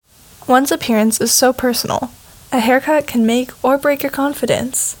One's appearance is so personal. A haircut can make or break your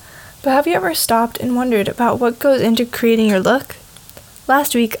confidence. But have you ever stopped and wondered about what goes into creating your look?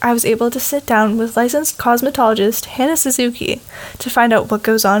 Last week, I was able to sit down with licensed cosmetologist Hannah Suzuki to find out what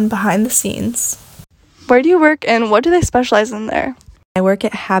goes on behind the scenes. Where do you work and what do they specialize in there? I work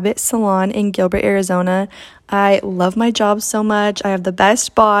at Habit Salon in Gilbert, Arizona. I love my job so much. I have the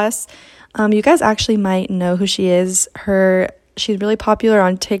best boss. You guys actually might know who she is. She's really popular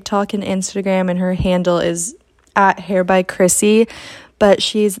on TikTok and Instagram, and her handle is @Hair by Chrissy. But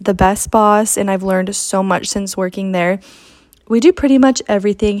she's the best boss, and I've learned so much since working there. We do pretty much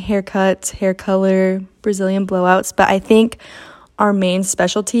everything: haircuts, hair color, Brazilian blowouts, but I think our main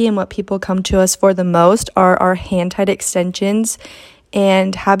specialty and what people come to us for the most are our hand-tied extensions,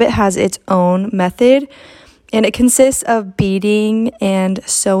 and Habit has its own method, and it consists of beading and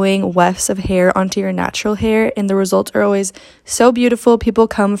sewing wefts of hair onto your natural hair, and the results are always so beautiful. People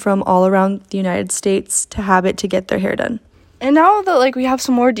come from all around the United States to Habit to get their hair done. And now that we have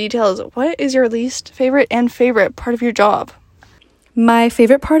some more details, what is your least favorite and favorite part of your job? My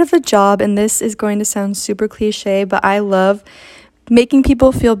favorite part of the job, and this is going to sound super cliche, but I love making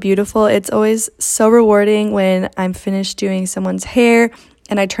people feel beautiful. It's always so rewarding when I'm finished doing someone's hair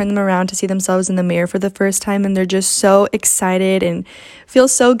and I turn them around to see themselves in the mirror for the first time, and they're just so excited and feel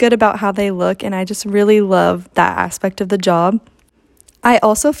so good about how they look, and I just really love that aspect of the job. I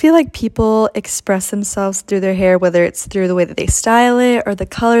also feel like people express themselves through their hair, whether it's through the way that they style it or the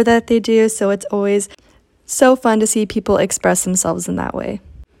color that they do, so it's always so fun to see people express themselves in that way.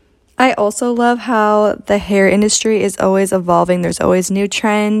 I also love how the hair industry is always evolving. There's always new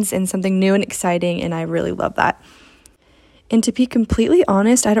trends and something new and exciting, and I really love that. And to be completely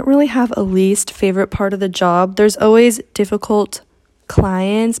honest, I don't really have a least favorite part of the job. There's always difficult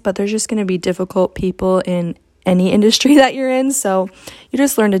clients, but there's just going to be difficult people in any industry that you're in, so you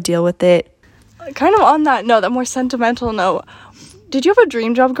just learn to deal with it. Kind of on that note, that more sentimental note, did you have a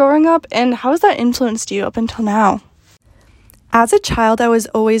dream job growing up, and how has that influenced you up until now? As a child, I was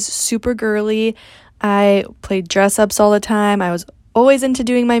always super girly. I played dress-ups all the time. I was always into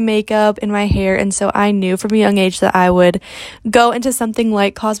doing my makeup and my hair, and so I knew from a young age that I would go into something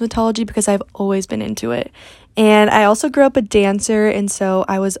like cosmetology because I've always been into it. And I also grew up a dancer, and so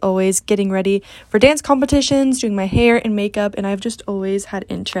I was always getting ready for dance competitions, doing my hair and makeup, and I've just always had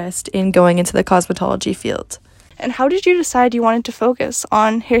interest in going into the cosmetology field. And how did you decide you wanted to focus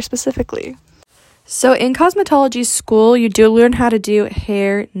on hair specifically? So in cosmetology school, you do learn how to do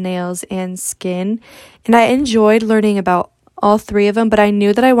hair, nails, and skin. And I enjoyed learning about all three of them, but I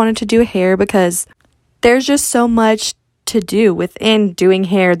knew that I wanted to do hair because there's just so much to do within doing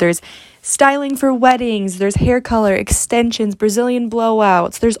hair. There's styling for weddings, there's hair color, extensions, Brazilian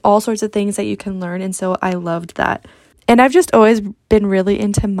blowouts. There's all sorts of things that you can learn, and so I loved that. And I've just always been really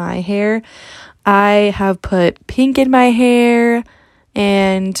into my hair. I have put pink in my hair,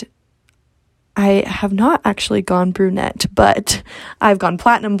 and I have not actually gone brunette, but I've gone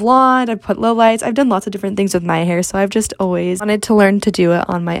platinum blonde, I've put lowlights, I've done lots of different things with my hair, so I've just always wanted to learn to do it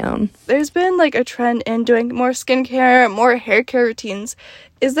on my own. There's been a trend in doing more skincare, more hair care routines.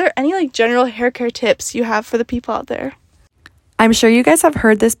 Is there any general hair care tips you have for the people out there? I'm sure you guys have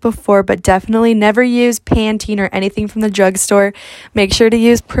heard this before, but definitely never use Pantene or anything from the drugstore. Make sure to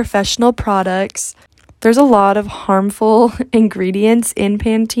use professional products. There's a lot of harmful ingredients in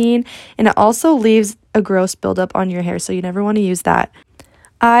Pantene, and it also leaves a gross buildup on your hair, so you never want to use that.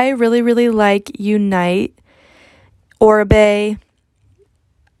 I really, really like Unite, Oribe.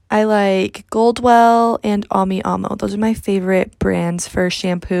 I like Goldwell and Ami Amo. Those are my favorite brands for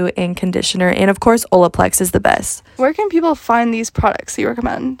shampoo and conditioner, and of course, Olaplex is the best. Where can people find these products you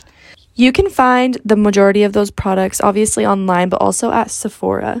recommend? You can find the majority of those products, obviously, online, but also at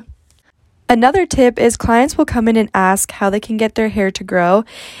Sephora. Another tip is clients will come in and ask how they can get their hair to grow,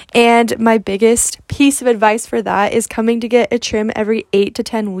 and my biggest piece of advice for that is coming to get a trim every 8 to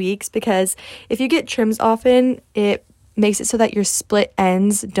 10 weeks, because if you get trims often, it makes it so that your split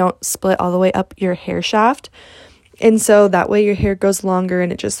ends don't split all the way up your hair shaft, and so that way your hair grows longer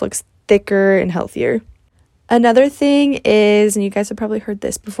and it just looks thicker and healthier. Another thing is, and you guys have probably heard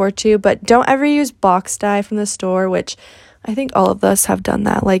this before too, but don't ever use box dye from the store, which I think all of us have done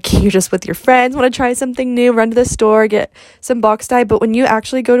that. You're just with your friends, want to try something new, run to the store, get some box dye. But when you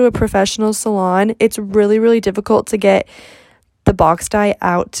actually go to a professional salon, it's really, really difficult to get the box dye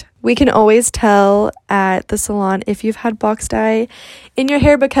out. We can always tell at the salon if you've had box dye in your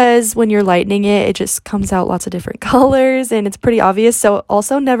hair, because when you're lightening it, it just comes out lots of different colors and it's pretty obvious. So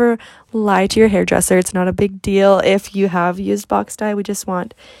also never lie to your hairdresser. It's not a big deal if you have used box dye. We just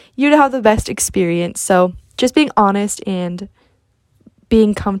want you to have the best experience. So just being honest and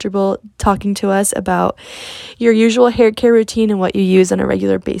being comfortable talking to us about your usual hair care routine and what you use on a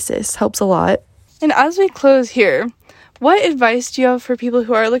regular basis. Helps a lot. And as we close here, what advice do you have for people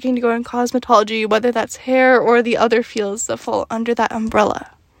who are looking to go in cosmetology, whether that's hair or the other fields that fall under that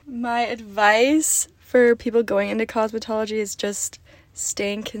umbrella? My advice for people going into cosmetology is just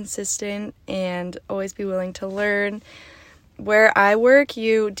staying consistent and always be willing to learn. Where I work,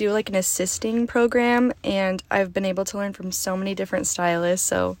 you do like an assisting program, and I've been able to learn from so many different stylists,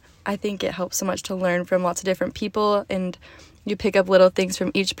 so I think it helps so much to learn from lots of different people, and you pick up little things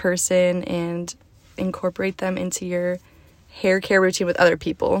from each person and incorporate them into your hair care routine with other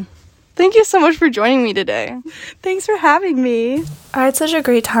people. Thank you so much for joining me today. Thanks for having me. I had such a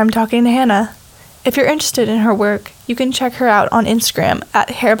great time talking to Hannah. If you're interested in her work, you can check her out on Instagram at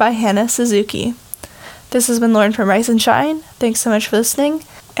Hair by Hannah Suzuki. This has been Lauren from Rise and Shine. Thanks so much for listening,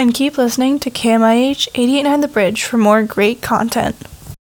 and keep listening to KMIH 88.9 The Bridge for more great content.